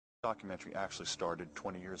Documentary actually started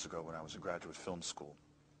 20 years ago when I was in graduate film school.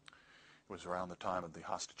 It was around the time of the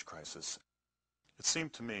hostage crisis. It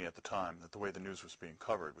seemed to me at the time that the way the news was being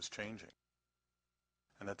covered was changing,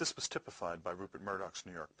 and that this was typified by Rupert Murdoch's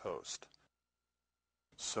New York Post.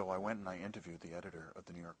 So I went and I interviewed the editor of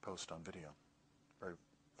the New York Post on video, very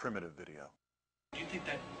primitive video. Do you think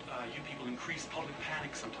that you people increase public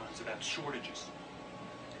panic sometimes about shortages?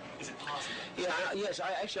 Is it possible? Yeah, yes.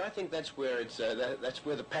 I think that's where that's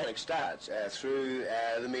where the panic starts, through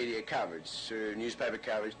the media coverage, through newspaper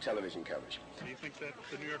coverage, television coverage. Do you think that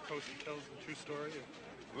the New York Post tells the true story?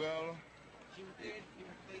 Well,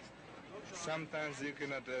 sometimes you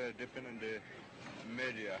cannot depend on the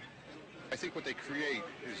media. I think what they create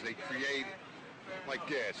is they create, like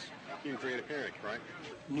gas, you can create a panic, right?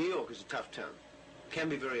 New York is a tough town, can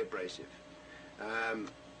be very abrasive.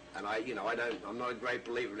 And I'm not a great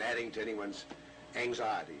believer in adding to anyone's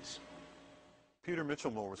anxieties. Peter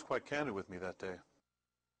Mitchell was quite candid with me that day.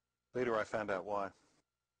 Later I found out why. Are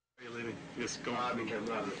you leaving? Yes, go I on. became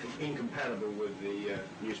rather incompatible with the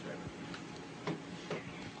newspaper.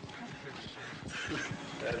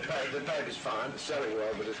 The paper's fine, it's selling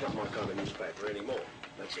well, but it's not my kind of newspaper anymore.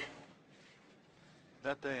 That's it.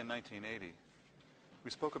 That day in 1980,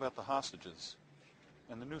 we spoke about the hostages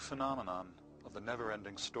and the new phenomenon of the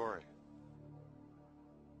never-ending story.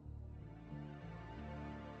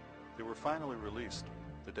 They were finally released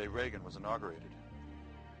the day Reagan was inaugurated.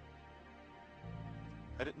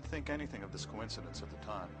 I didn't think anything of this coincidence at the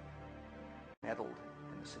time. Meddled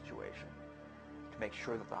in the situation to make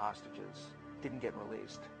sure that the hostages didn't get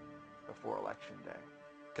released before Election Day.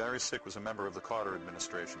 Gary Sick was a member of the Carter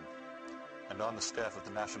administration and on the staff of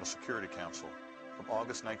the National Security Council from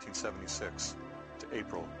August 1976 to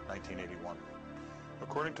April 1981.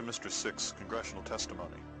 According to Mr. Sick's congressional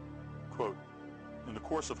testimony, quote, "In the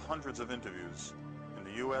course of hundreds of interviews in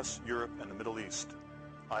the U.S., Europe, and the Middle East,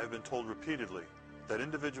 I have been told repeatedly that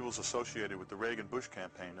individuals associated with the Reagan-Bush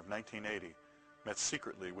campaign of 1980 met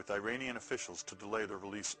secretly with Iranian officials to delay the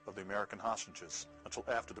release of the American hostages until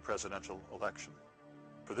after the presidential election.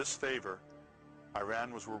 For this favor,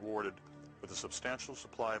 Iran was rewarded with a substantial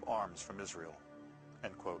supply of arms from Israel."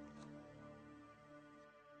 End quote.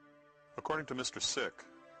 According to Mr. Sick,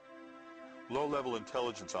 low-level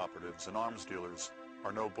intelligence operatives and arms dealers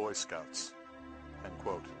are no Boy Scouts. End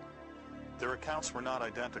quote. Their accounts were not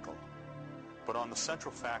identical, but on the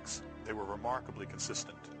central facts they were remarkably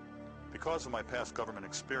consistent. Because of my past government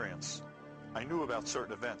experience, I knew about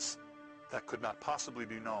certain events that could not possibly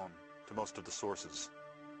be known to most of the sources.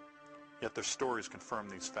 Yet their stories confirm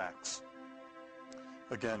these facts.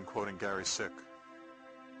 Again, quoting Gary Sick,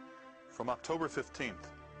 "From October 15th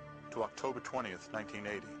to October 20th,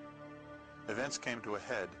 1980, events came to a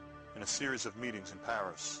head in a series of meetings in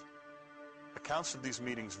Paris. Accounts of these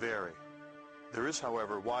meetings vary. There is,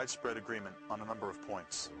 however, widespread agreement on a number of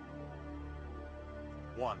points.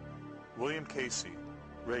 1. William Casey,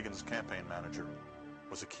 Reagan's campaign manager,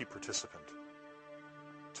 was a key participant.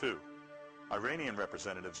 2. Iranian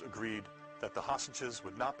representatives agreed that the hostages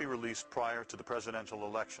would not be released prior to the presidential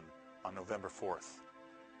election on November 4th.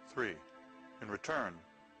 3. In return,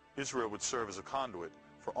 Israel would serve as a conduit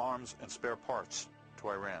for arms and spare parts to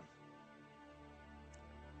Iran.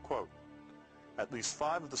 Quote, "At least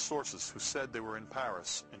 5 of the sources who said they were in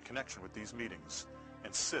Paris in connection with these meetings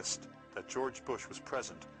insist that George Bush was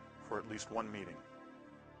present for at least one meeting.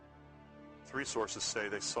 3 sources say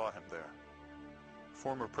they saw him there.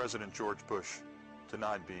 Former President George Bush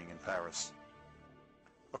denied being in Paris."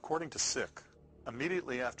 According to Sick,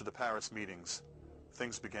 immediately after the Paris meetings,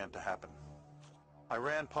 things began to happen.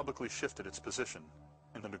 Iran publicly shifted its position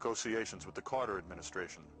in the negotiations with the Carter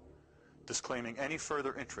administration, disclaiming any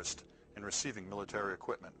further interest in receiving military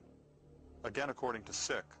equipment. Again, according to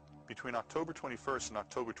Sick, between October 21st and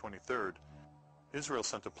October 23rd, Israel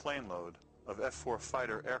sent a plane load of F-4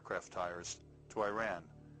 fighter aircraft tires to Iran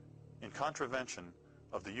in contravention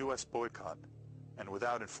of the U.S. boycott and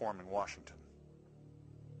without informing Washington.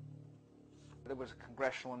 There was a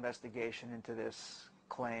congressional investigation into this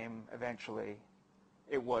claim eventually.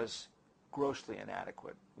 It was grossly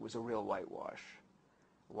inadequate. It was a real whitewash.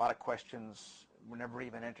 A lot of questions were never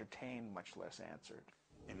even entertained, much less answered.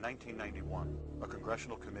 In 1991, a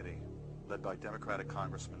congressional committee, led by Democratic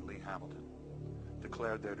Congressman Lee Hamilton,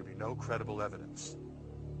 declared there to be no credible evidence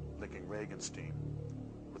linking Reagan's team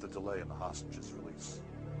with a delay in the hostages' release.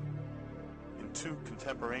 In 2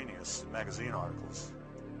 contemporaneous magazine articles,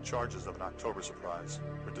 charges of an October surprise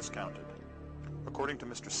were discounted. According to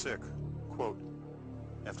Mr. Sick, quote,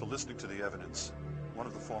 "After listening to the evidence, one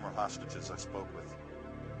of the former hostages I spoke with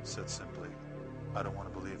said simply, 'I don't want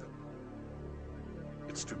to believe it.'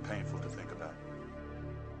 it's too painful to think about.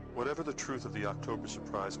 Whatever the truth of the October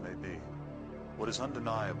surprise may be, what is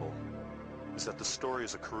undeniable is that the story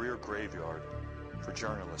is a career graveyard for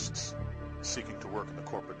journalists seeking to work in the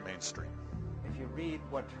corporate mainstream. If you read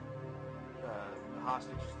what the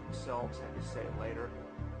hostages themselves had to say later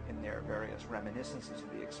in their various reminiscences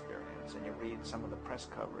of the experience, and you read some of the press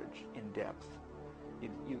coverage in depth, you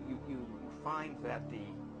find that the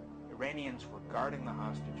Iranians were guarding the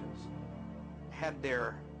hostages, had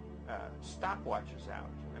their stopwatches out.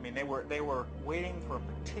 I mean, they were waiting for a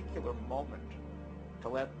particular moment to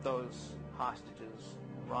let those hostages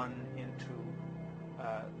run into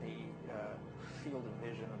the field of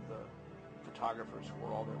vision of the photographers who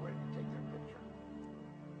were all there ready to take their picture.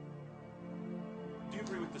 Do you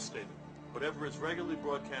agree with this statement? Whatever is regularly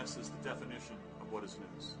broadcast is the definition of what is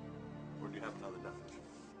news. Or do you have another definition?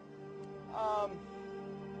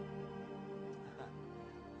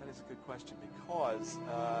 That is a good question because,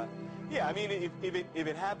 yeah, I mean, if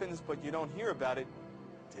it happens but you don't hear about it,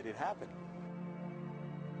 did it happen?